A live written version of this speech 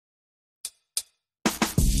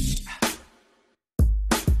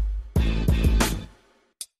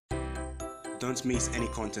Don't miss any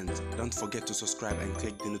content. Don't forget to subscribe and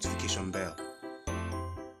click the notification bell.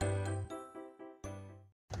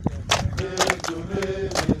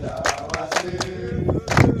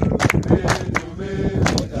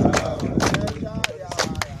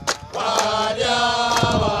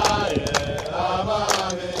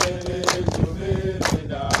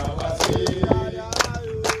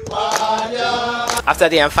 After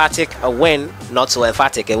the emphatic win, not so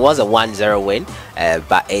emphatic, it was a 1-0 win,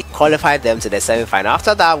 but it qualified them to the semi-final.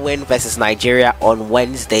 After that win versus Nigeria on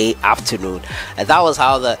Wednesday afternoon, that was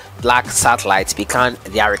how the Black Satellites began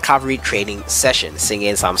their recovery training session,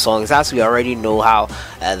 singing some songs, as we already know how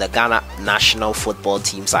the Ghana national football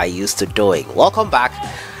teams are used to doing. Welcome back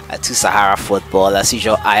to Sahara Football. As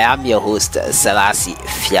usual, I am your host, Sellssi.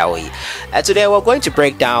 Today we're going to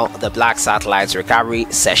break down the Black Satellites recovery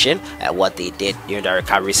session, what they did during the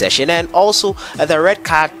recovery session, and also the red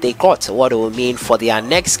card they got, what it will mean for their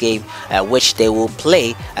next game, which they will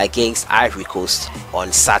play against Ivory Coast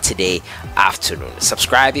on Saturday afternoon.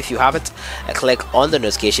 Subscribe if you haven't, click on the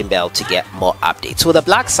notification bell to get more updates. So the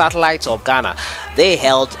Black Satellites of Ghana, they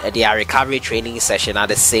held their recovery training session at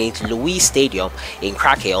the St. Louis Stadium in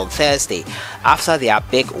Cracky on Thursday after their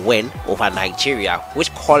big win over Nigeria,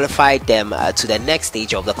 which qualified them to the next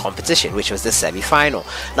stage of the competition, which was the semi-final.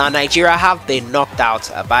 Now Nigeria have been knocked out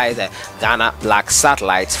by the Ghana Black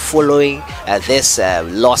Satellites following this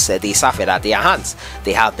loss they suffered at their hands.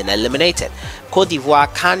 They have been eliminated. Cote d'Ivoire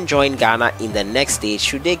can join Ghana in the next stage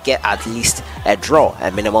should they get at least a draw. A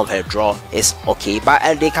minimum of a draw is okay, but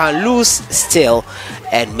they can lose still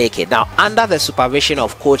and make it. Now, under the supervision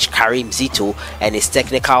of Coach Karim Zito and his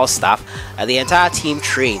technical staff, the entire team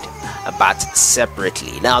trained but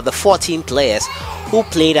separately. Now, the 14 players who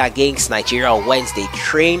played against Nigeria on Wednesday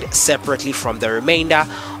trained separately from the remainder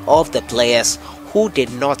of the players who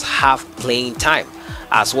did not have playing time,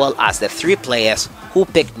 as well as the 3 players who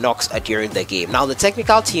picked knocks during the game. Now, the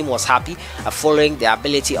technical team was happy following the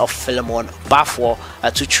ability of Philemon Bafo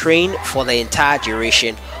to train for the entire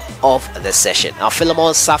duration of the session. Now,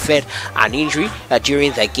 Philemon suffered an injury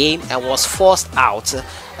during the game and was forced out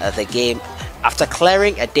the game after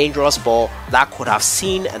clearing a dangerous ball that could have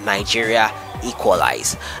seen Nigeria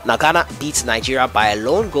equalize. Now, Ghana beat Nigeria by a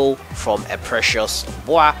lone goal from a Precious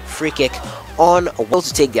Boa free kick on will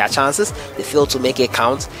to take their chances. They failed to make it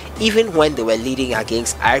count even when they were leading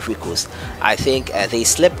against Ivory Coast. I think they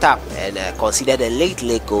slipped up and conceded a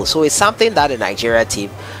late goal, so it's something that the Nigeria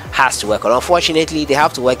team has to work on. Unfortunately, they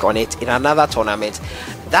have to work on it in another tournament.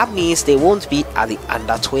 That means they won't be at the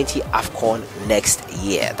Under-20 AFCON next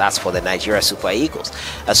year. That's for the Nigeria Super Eagles.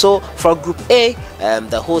 So from Group A,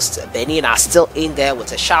 the hosts Benin are still in there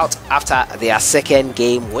with a shout after their second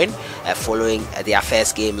game win following their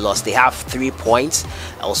first game loss. They have 3 points,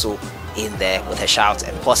 also in there with a shout,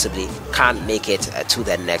 and possibly can make it to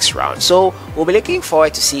the next round. So we'll be looking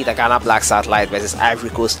forward to see the Ghana Black Satellite versus Ivory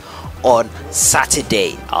Coast on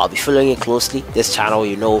Saturday. I'll be following it closely. This channel,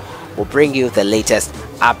 you know, will bring you the latest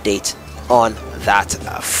update on that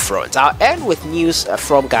front. I'll end with news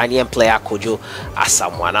from Ghanaian player Kwadwo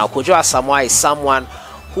Asamoah. Now, Kwadwo Asamoah is someone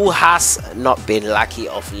who has not been lucky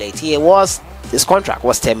of late. His contract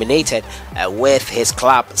was terminated with his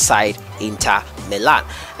club side Inter Milan,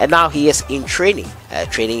 and now he is in training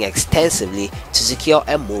extensively to secure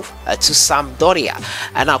a move to Sampdoria.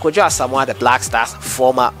 And now Kwadwo Asamoah, the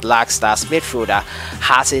former Black Stars midfielder,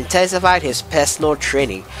 has intensified his personal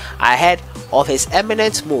training ahead of his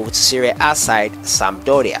imminent move to Serie A side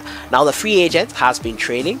Sampdoria. Now the free agent has been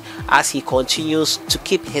training as he continues to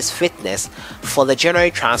keep his fitness for the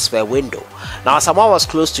January transfer window. Now Asamoah was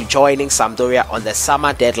close to joining Sampdoria on the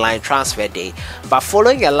summer deadline transfer day, but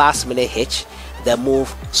following a last-minute hitch, the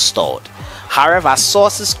move stalled. However,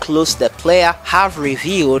 sources close to the player have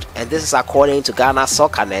revealed, and this is according to Ghana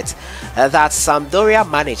SoccerNet, that Sampdoria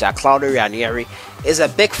manager Kwadwo Ranieri is a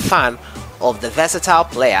big fan of the versatile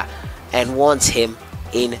player and wants him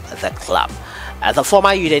in the club. The former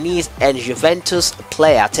Udinese and Juventus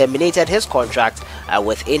player terminated his contract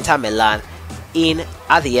with Inter Milan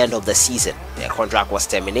at the end of the season. The contract was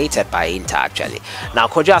terminated by Inter actually. Now,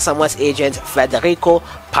 Kwadwo Asamoah's agent Federico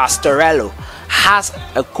Pastorello has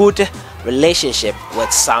a good relationship with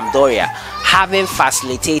Sampdoria, having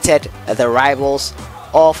facilitated the rivals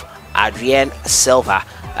of Adrien Silva,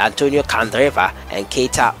 Antonio Candreva and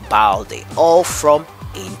Keita Balde, all from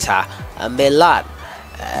Inter Milan.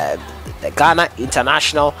 The Ghana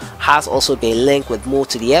international has also been linked with move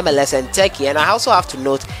to the MLS and Turkey, and I also have to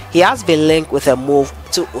note he has been linked with a move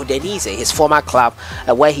to Udinese, his former club,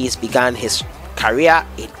 where he's begun his career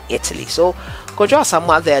in Italy. So Kwadwo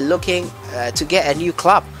Asamoah, they're looking to get a new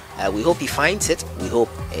club We hope he finds it. We hope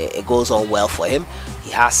it goes on well for him.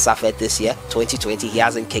 He has suffered this year, 2020. He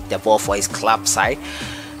hasn't kicked the ball for his club side.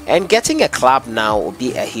 And getting a club now will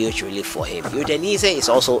be a huge relief for him. Udinese is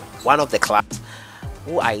also one of the clubs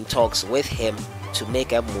who are in talks with him to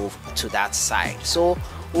make a move to that side. So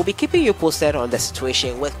we'll be keeping you posted on the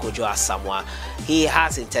situation with Kwadwo Asamoah. He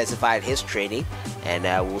has intensified his training, and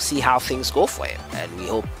we'll see how things go for him. And we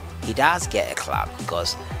hope he does get a club,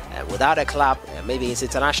 because without a club, maybe his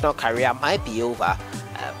international career might be over.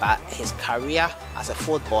 But his career as a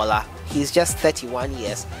footballer, he's just 31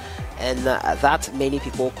 years, and that many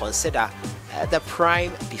people consider the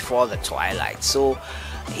prime before the twilight. So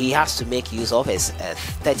he has to make use of his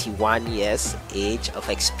 31 years age of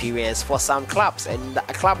experience for some clubs, and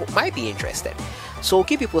a club might be interested. So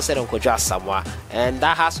keep you posted on Kwadwo Asamoah, and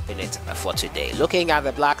that has been it for today. Looking at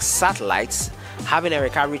the Black Satellites having a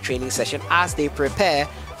recovery training session as they prepare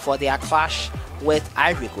for their clash with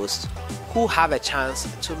Ivory Coast, who have a chance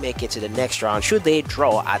to make it to the next round should they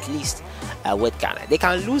draw at least with Ghana. They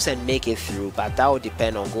can lose and make it through, but that will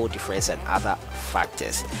depend on goal difference and other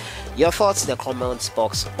factors. Your thoughts in the comments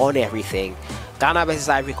box on everything. Ghana versus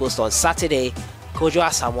Ivory Coast on Saturday. Kwadwo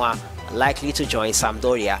Asamoah likely to join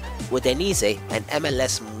Sampdoria, with Udinese and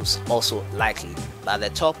MLS moves also likely, but the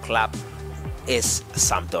top club is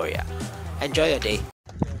Sampdoria. Enjoy your day.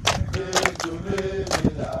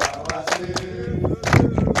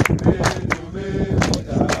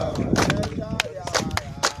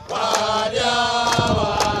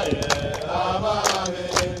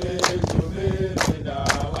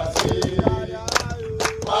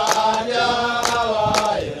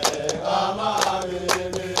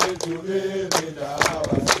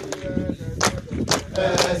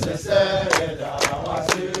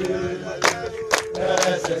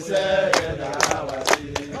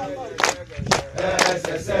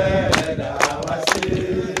 Necessary,